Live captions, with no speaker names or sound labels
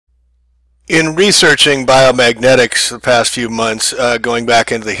In researching biomagnetics the past few months, going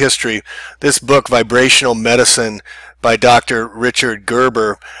back into the history, this book, Vibrational Medicine by Dr. Richard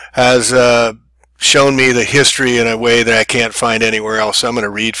Gerber, has shown me the history in a way that I can't find anywhere else. So I'm going to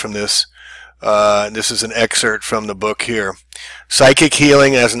read from this. This is an excerpt from the book here. Psychic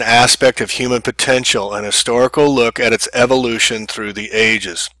healing as an aspect of human potential, an historical look at its evolution through the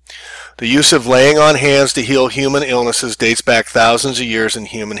ages. The use of laying on hands to heal human illnesses dates back thousands of years in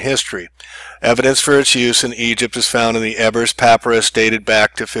human history. Evidence for its use in Egypt is found in the Ebers Papyrus dated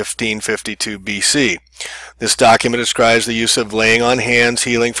back to 1552 BC. This document describes the use of laying on hands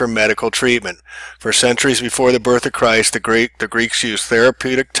healing for medical treatment. For centuries before the birth of Christ, the Greeks used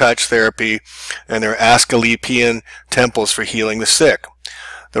therapeutic touch therapy and their Asclepian temples for healing the sick.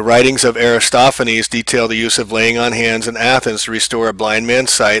 The writings of Aristophanes detail the use of laying on hands in Athens to restore a blind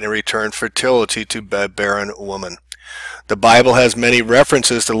man's sight and return fertility to a barren woman. The Bible has many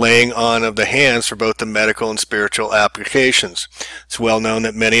references to laying on of the hands for both the medical and spiritual applications. It's well known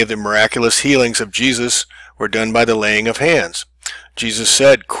that many of the miraculous healings of Jesus were done by the laying of hands. Jesus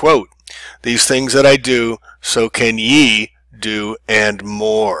said, quote, "These things that I do, so can ye do and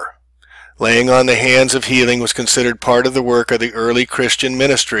more." Laying on the hands of healing was considered part of the work of the early Christian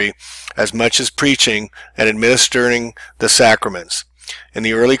ministry as much as preaching and administering the sacraments. In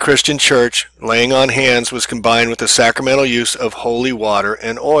the early Christian church, laying on hands was combined with the sacramental use of holy water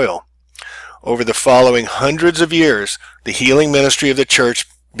and oil. Over the following hundreds of years, the healing ministry of the church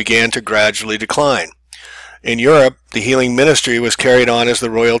began to gradually decline. In Europe, the healing ministry was carried on as the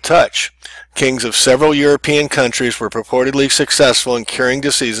royal touch. Kings of several European countries were purportedly successful in curing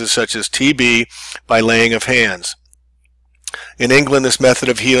diseases such as TB by laying of hands. In England, this method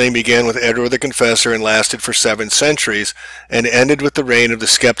of healing began with Edward the Confessor and lasted for 7 centuries and ended with the reign of the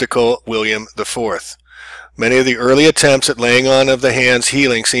skeptical William IV. Many of the early attempts at laying on of the hands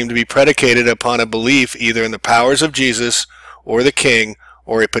healing seem to be predicated upon a belief either in the powers of Jesus or the king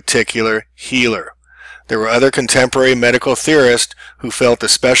or a particular healer. There were other contemporary medical theorists who felt the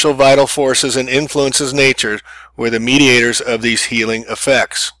special vital forces and influences nature were the mediators of these healing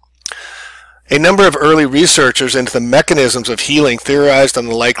effects. A number of early researchers into the mechanisms of healing theorized on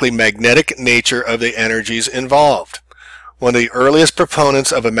the likely magnetic nature of the energies involved. One of the earliest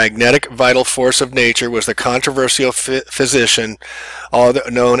proponents of a magnetic vital force of nature was the controversial physician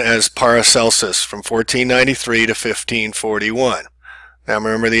known as Paracelsus from 1493 to 1541. Now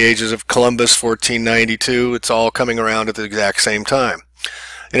remember the ages of Columbus, 1492, it's all coming around at the exact same time.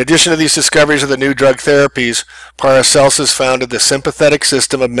 In addition to these discoveries of the new drug therapies, Paracelsus founded the sympathetic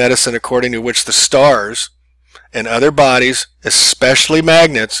system of medicine according to which the stars and other bodies, especially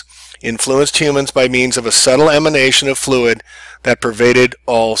magnets, influenced humans by means of a subtle emanation of fluid that pervaded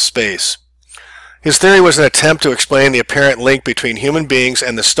all space. His theory was an attempt to explain the apparent link between human beings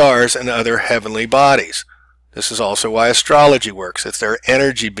and the stars and other heavenly bodies. This is also why astrology works. It's their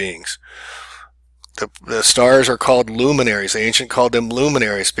energy beings. The stars are called luminaries. The ancient called them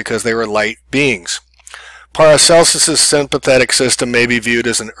luminaries because they were light beings. Paracelsus's sympathetic system may be viewed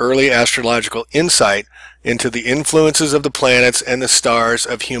as an early astrological insight into the influences of the planets and the stars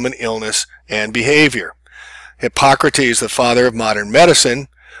of human illness and behavior. Hippocrates, the father of modern medicine,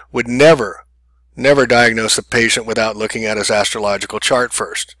 would never diagnose a patient without looking at his astrological chart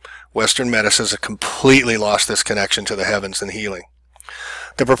first. Western medicine has completely lost this connection to the heavens and healing.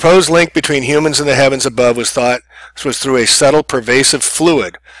 The proposed link between humans and the heavens above was thought was through a subtle pervasive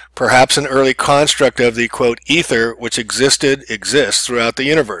fluid, perhaps an early construct of the, quote, ether which exists throughout the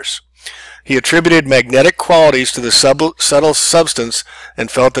universe. He attributed magnetic qualities to the subtle substance and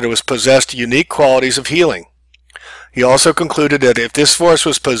felt that it was possessed unique qualities of healing. He also concluded that if this force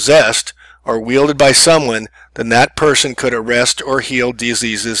was possessed or wielded by someone, then that person could arrest or heal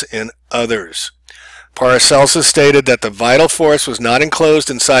diseases in others. Paracelsus stated that the vital force was not enclosed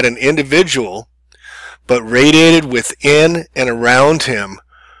inside an individual, but radiated within and around him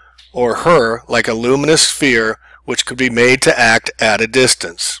or her like a luminous sphere which could be made to act at a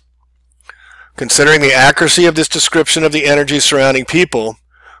distance. Considering the accuracy of this description of the energies surrounding people,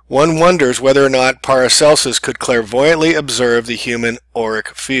 one wonders whether or not Paracelsus could clairvoyantly observe the human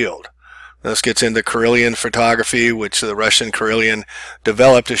auric field. This gets into Kirlian photography, which the Russian Kirlian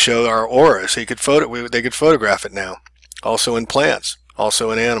developed to show our auras. They could photograph it now. Also in plants, also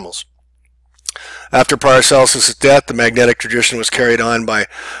in animals. After Paracelsus' death, the magnetic tradition was carried on by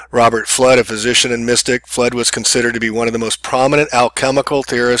Robert Fludd, a physician and mystic. Fludd was considered to be one of the most prominent alchemical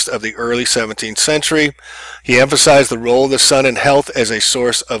theorists of the early 17th century. He emphasized the role of the sun in health as a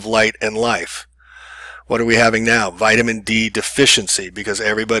source of light and life. What are we having now? Vitamin D deficiency, because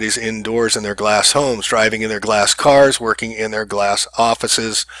everybody's indoors in their glass homes, driving in their glass cars, working in their glass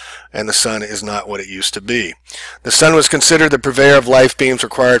offices, and the sun is not what it used to be. The sun was considered the purveyor of life beams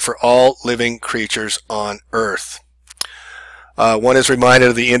required for all living creatures on Earth. One is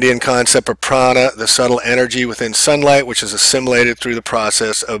reminded of the Indian concept of prana, the subtle energy within sunlight, which is assimilated through the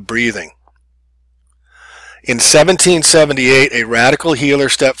process of breathing. In 1778, a radical healer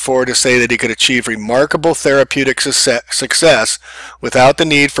stepped forward to say that he could achieve remarkable therapeutic success without the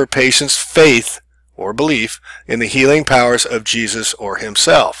need for patients' faith or belief in the healing powers of Jesus or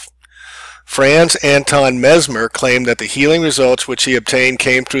himself. Franz Anton Mesmer claimed that the healing results which he obtained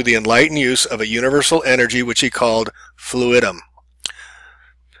came through the enlightened use of a universal energy which he called fluidum.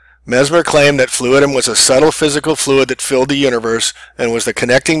 Mesmer claimed that fluidum was a subtle physical fluid that filled the universe and was the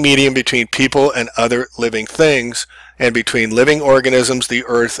connecting medium between people and other living things, and between living organisms, the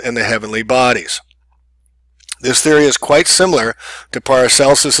earth, and the heavenly bodies. This theory is quite similar to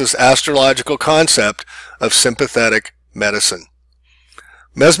Paracelsus's astrological concept of sympathetic medicine.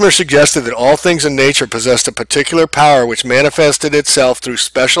 Mesmer suggested that all things in nature possessed a particular power which manifested itself through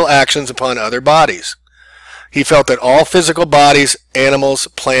special actions upon other bodies. He felt that all physical bodies, animals,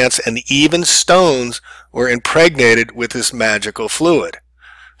 plants, and even stones were impregnated with this magical fluid.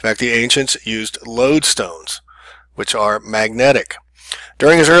 In fact, the ancients used lodestones, which are magnetic.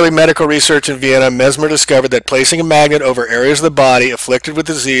 During his early medical research in Vienna, Mesmer discovered that placing a magnet over areas of the body afflicted with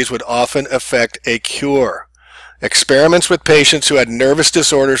disease would often effect a cure. Experiments with patients who had nervous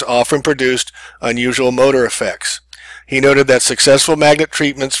disorders often produced unusual motor effects. He noted that successful magnet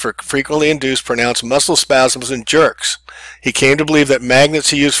treatments frequently induced pronounced muscle spasms and jerks. He came to believe that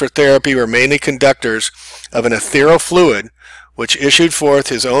magnets he used for therapy were mainly conductors of an ethereal fluid which issued forth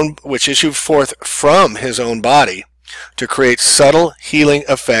from his own body to create subtle healing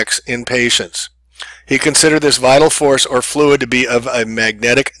effects in patients. He considered this vital force or fluid to be of a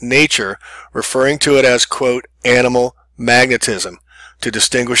magnetic nature, referring to it as, quote, animal magnetism, to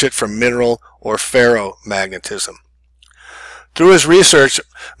distinguish it from mineral or ferromagnetism. Through his research,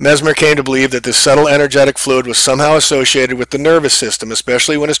 Mesmer came to believe that this subtle energetic fluid was somehow associated with the nervous system,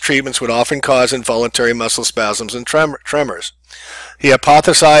 especially when his treatments would often cause involuntary muscle spasms and tremors. He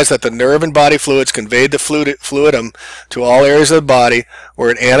hypothesized that the nerve and body fluids conveyed the fluidum to all areas of the body, where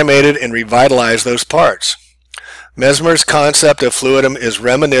it animated and revitalized those parts. Mesmer's concept of fluidum is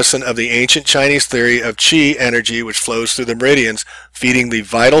reminiscent of the ancient Chinese theory of qi energy, which flows through the meridians, feeding the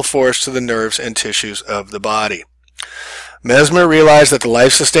vital force to the nerves and tissues of the body. Mesmer realized that the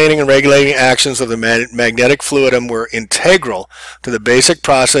life-sustaining and regulating actions of the magnetic fluidum were integral to the basic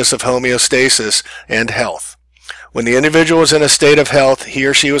process of homeostasis and health. When the individual was in a state of health, he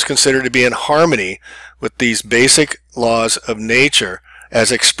or she was considered to be in harmony with these basic laws of nature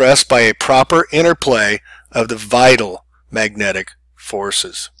as expressed by a proper interplay of the vital magnetic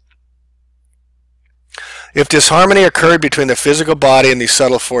forces. If disharmony occurred between the physical body and the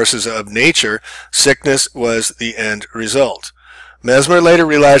subtle forces of nature, sickness was the end result. Mesmer later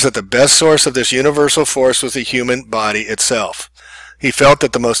realized that the best source of this universal force was the human body itself. He felt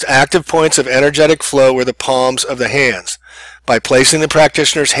that the most active points of energetic flow were the palms of the hands. By placing the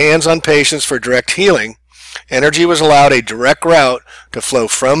practitioner's hands on patients for direct healing, energy was allowed a direct route to flow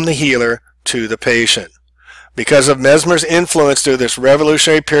from the healer to the patient. Because of Mesmer's influence through this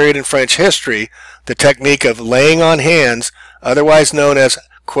revolutionary period in French history, the technique of laying on hands, otherwise known as,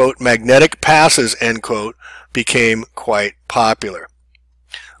 quote, magnetic passes, end quote, became quite popular.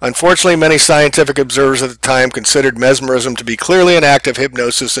 Unfortunately, many scientific observers at the time considered mesmerism to be clearly an act of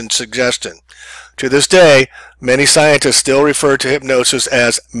hypnosis and suggestion. To this day, many scientists still refer to hypnosis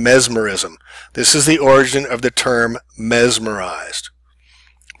as mesmerism. This is the origin of the term mesmerized.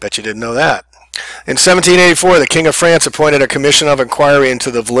 Bet you didn't know that. In 1784, the King of France appointed a commission of inquiry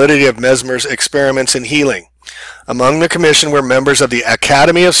into the validity of Mesmer's experiments in healing. Among the commission were members of the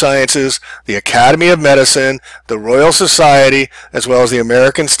Academy of Sciences, the Academy of Medicine, the Royal Society, as well as the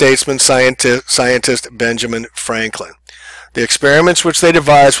American statesman scientist Benjamin Franklin. The experiments which they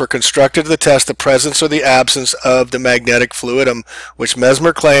devised were constructed to test the presence or the absence of the magnetic fluidum, which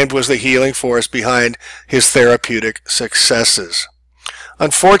Mesmer claimed was the healing force behind his therapeutic successes.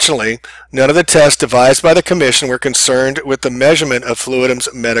 Unfortunately, none of the tests devised by the Commission were concerned with the measurement of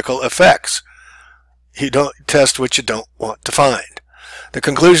fluidum's medical effects. You don't test what you don't want to find. The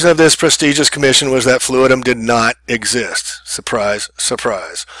conclusion of this prestigious commission was that fluidum did not exist. Surprise,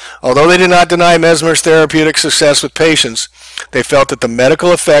 surprise. Although they did not deny Mesmer's therapeutic success with patients, they felt that the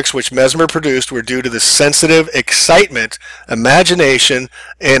medical effects which Mesmer produced were due to the sensitive excitement, imagination,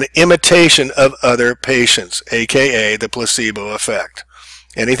 and imitation of other patients, aka the placebo effect.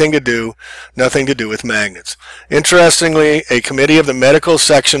 Nothing to do with magnets. Interestingly, a committee of the medical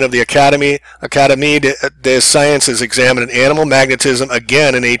section of the Académie des Sciences examined animal magnetism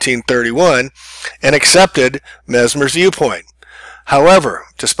again in 1831 and accepted Mesmer's viewpoint. However,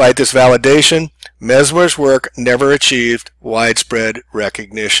 despite this validation, Mesmer's work never achieved widespread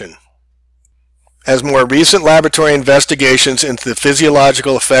recognition. As more recent laboratory investigations into the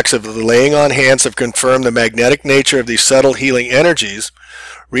physiological effects of the laying on hands have confirmed the magnetic nature of these subtle healing energies,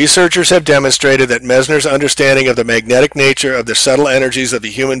 researchers have demonstrated that Mesmer's understanding of the magnetic nature of the subtle energies of the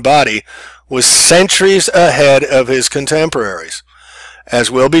human body was centuries ahead of his contemporaries.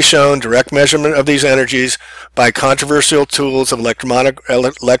 As will be shown, direct measurement of these energies by controversial tools of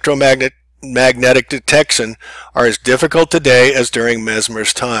electromagnetic detection are as difficult today as during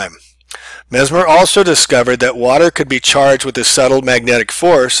Mesmer's time. Mesmer also discovered that water could be charged with a subtle magnetic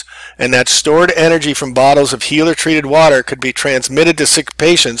force, and that stored energy from bottles of healer-treated water could be transmitted to sick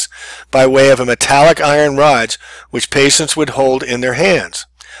patients by way of a metallic iron rods which patients would hold in their hands.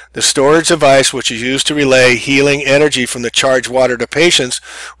 The storage device, which is used to relay healing energy from the charged water to patients,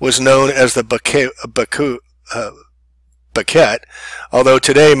 was known as the baquette. Although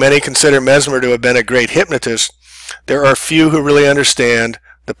today many consider Mesmer to have been a great hypnotist, there are few who really understand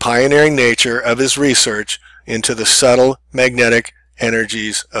the pioneering nature of his research into the subtle magnetic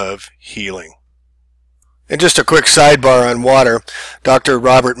energies of healing. And just a quick sidebar on water, Dr.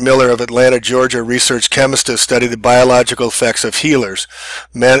 Robert Miller of Atlanta, Georgia, research chemist, has studied the biological effects of healers.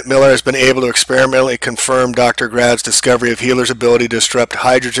 Miller has been able to experimentally confirm Dr. Grad's discovery of healers' ability to disrupt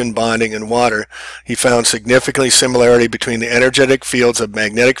hydrogen bonding in water. He found significant similarity between the energetic fields of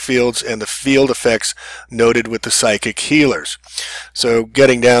magnetic fields and the field effects noted with the psychic healers. So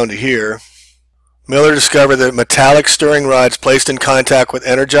getting down to here, Miller discovered that metallic stirring rods placed in contact with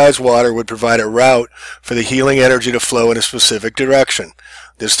energized water would provide a route for the healing energy to flow in a specific direction.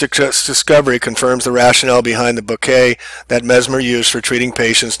 This discovery confirms the rationale behind the bouquet that Mesmer used for treating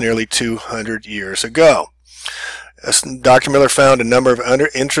patients nearly 200 years ago. Dr. Miller found a number of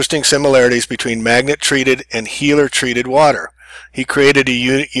interesting similarities between magnet-treated and healer-treated water. He created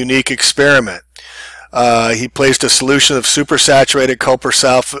a unique experiment. He placed a solution of supersaturated copper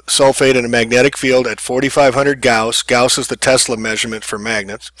sulfate in a magnetic field at 4,500 Gauss. Gauss is the Tesla measurement for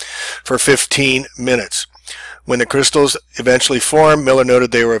magnets, for 15 minutes. When the crystals eventually formed, Miller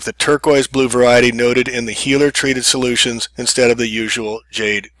noted they were of the turquoise blue variety noted in the healer-treated solutions instead of the usual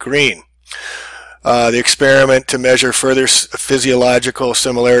jade green. The experiment to measure further physiological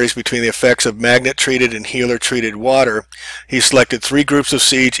similarities between the effects of magnet-treated and healer-treated water, he selected 3 groups of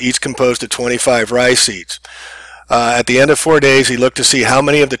seeds, each composed of 25 rye seeds. At the end of 4 days, he looked to see how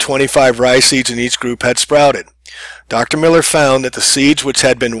many of the 25 rye seeds in each group had sprouted. Dr. Miller found that the seeds which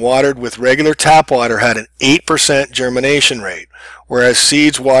had been watered with regular tap water had an 8% germination rate, whereas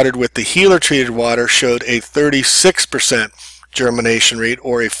seeds watered with the healer-treated water showed a 36% germination rate,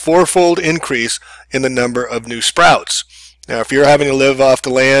 or a 4-fold increase in the number of new sprouts. Now, if you're having to live off the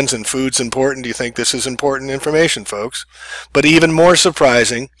lands and food's important, you think this is important information, folks. But even more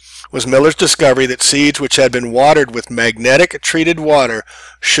surprising was Miller's discovery that seeds which had been watered with magnetic treated water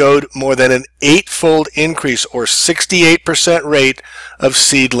showed more than an 8-fold increase, or 68% rate of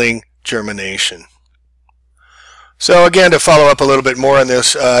seedling germination. So again, to follow up a little bit more on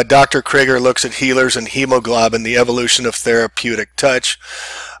this, Dr. Krieger looks at healers and hemoglobin, the evolution of therapeutic touch.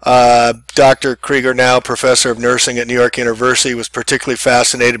 Dr. Krieger, now professor of nursing at New York University, was particularly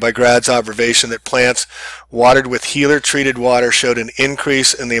fascinated by Grad's observation that plants watered with healer-treated water showed an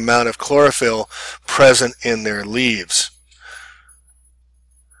increase in the amount of chlorophyll present in their leaves.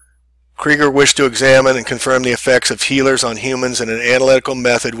 Krieger wished to examine and confirm the effects of healers on humans in an analytical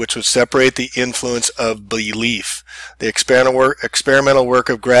method which would separate the influence of belief. The experimental work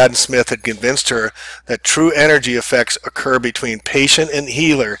of Grad and Smith had convinced her that true energy effects occur between patient and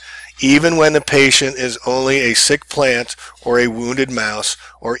healer, even when the patient is only a sick plant or a wounded mouse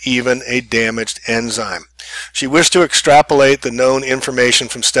or even a damaged enzyme. She wished to extrapolate the known information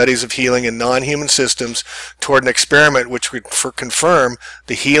from studies of healing in non-human systems toward an experiment which would confirm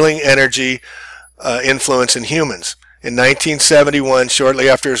the healing energy influence in humans. In 1971, shortly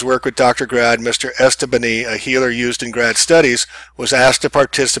after his work with Dr. Grad, Mr. Estebany, a healer used in Grad studies, was asked to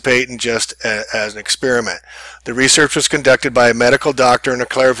participate in just as an experiment. The research was conducted by a medical doctor and a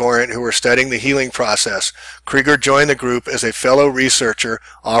clairvoyant who were studying the healing process. Krieger joined the group as a fellow researcher,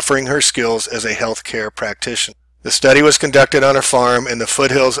 offering her skills as a healthcare practitioner. The study was conducted on a farm in the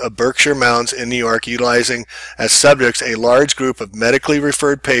foothills of Berkshire Mountains in New York, utilizing as subjects a large group of medically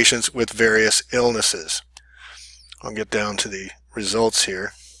referred patients with various illnesses. I'll get down to the results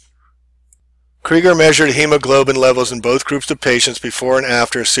here. Krieger measured hemoglobin levels in both groups of patients before and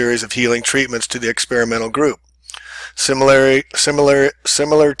after a series of healing treatments to the experimental group. Similarity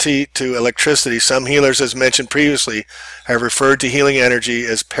to electricity, some healers, as mentioned previously, have referred to healing energy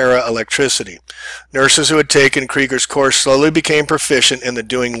as para-electricity. Nurses who had taken Krieger's course slowly became proficient in the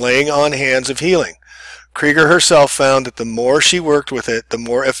doing laying on hands of healing. Krieger herself found that the more she worked with it, the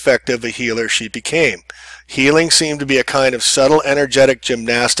more effective a healer she became. Healing seemed to be a kind of subtle energetic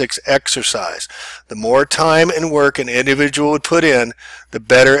gymnastics exercise. The more time and work an individual would put in, the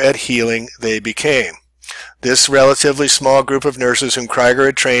better at healing they became. This relatively small group of nurses whom Krieger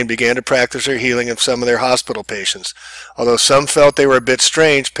had trained began to practice their healing of some of their hospital patients. Although some felt they were a bit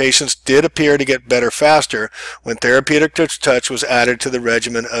strange, patients did appear to get better faster when therapeutic touch was added to the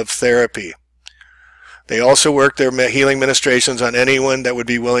regimen of therapy. They also worked their healing ministrations on anyone that would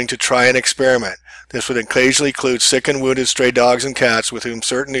be willing to try an experiment. This would occasionally include sick and wounded stray dogs and cats with whom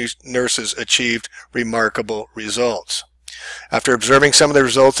certain nurses achieved remarkable results. After observing some of the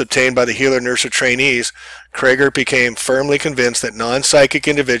results obtained by the healer-nurse trainees, Krieger became firmly convinced that non-psychic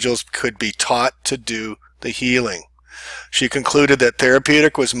individuals could be taught to do the healing. She concluded that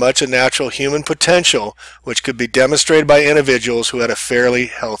therapeutic was much a natural human potential which could be demonstrated by individuals who had a fairly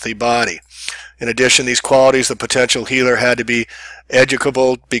healthy body. In addition, these qualities the potential healer had to be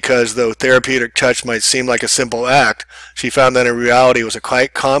educable because though therapeutic touch might seem like a simple act, she found that in reality it was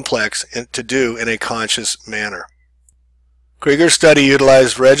quite complex to do in a conscious manner. Krieger's study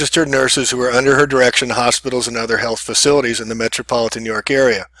utilized registered nurses who were under her direction in hospitals and other health facilities in the metropolitan New York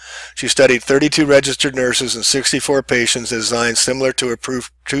area. She studied 32 registered nurses and 64 patients designed similar to her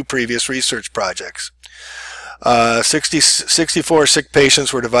two previous research projects. 64 sick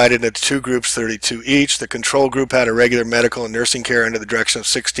patients were divided into two groups, 32 each. The control group had a regular medical and nursing care under the direction of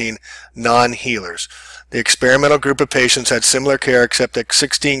 16 non-healers. The experimental group of patients had similar care except that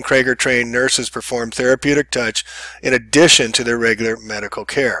 16 Krieger-trained nurses performed therapeutic touch in addition to their regular medical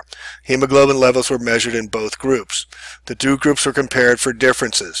care. Hemoglobin levels were measured in both groups. The two groups were compared for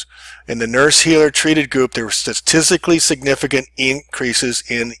differences. In the nurse-healer treated group, there were statistically significant increases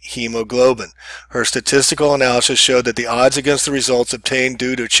in hemoglobin. Her statistical analysis showed that the odds against the results obtained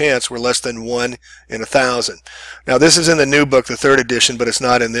due to chance were less than 1 in 1,000. Now, this is in the new book, the 3rd edition, but it's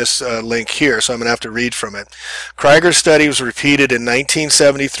not in this link here, so I'm going to have to read from it. Krieger's study was repeated in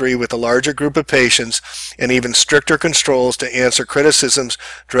 1973 with a larger group of patients and even stricter controls to answer criticisms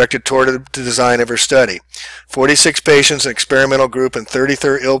directed toward the design of her study. 46 patients in the experimental group and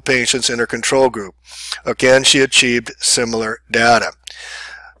 33 ill patients in her control group. Again, she achieved similar data.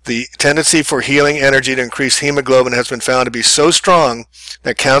 The tendency for healing energy to increase hemoglobin has been found to be so strong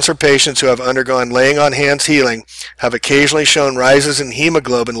that cancer patients who have undergone laying on hands healing have occasionally shown rises in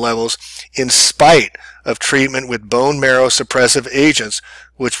hemoglobin levels in spite of treatment with bone marrow suppressive agents,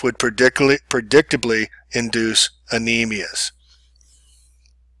 which would predictably induce anemias.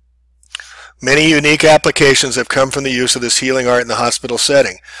 Many unique applications have come from the use of this healing art in the hospital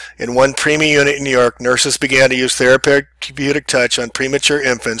setting. In one preemie unit in New York, nurses began to use therapeutic touch on premature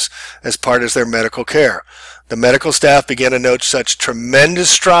infants as part of their medical care. The medical staff began to note such tremendous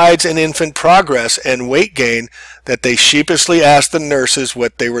strides in infant progress and weight gain that they sheepishly asked the nurses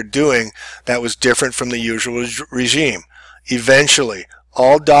what they were doing that was different from the usual regime. Eventually,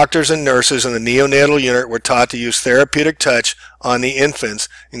 all doctors and nurses in the neonatal unit were taught to use therapeutic touch on the infants,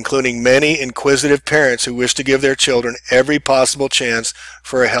 including many inquisitive parents who wished to give their children every possible chance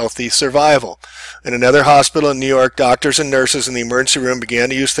for a healthy survival. In another hospital in New York, doctors and nurses in the emergency room began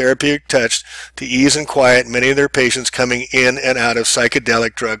to use therapeutic touch to ease and quiet many of their patients coming in and out of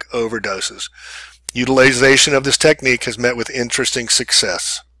psychedelic drug overdoses. Utilization of this technique has met with interesting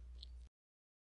success.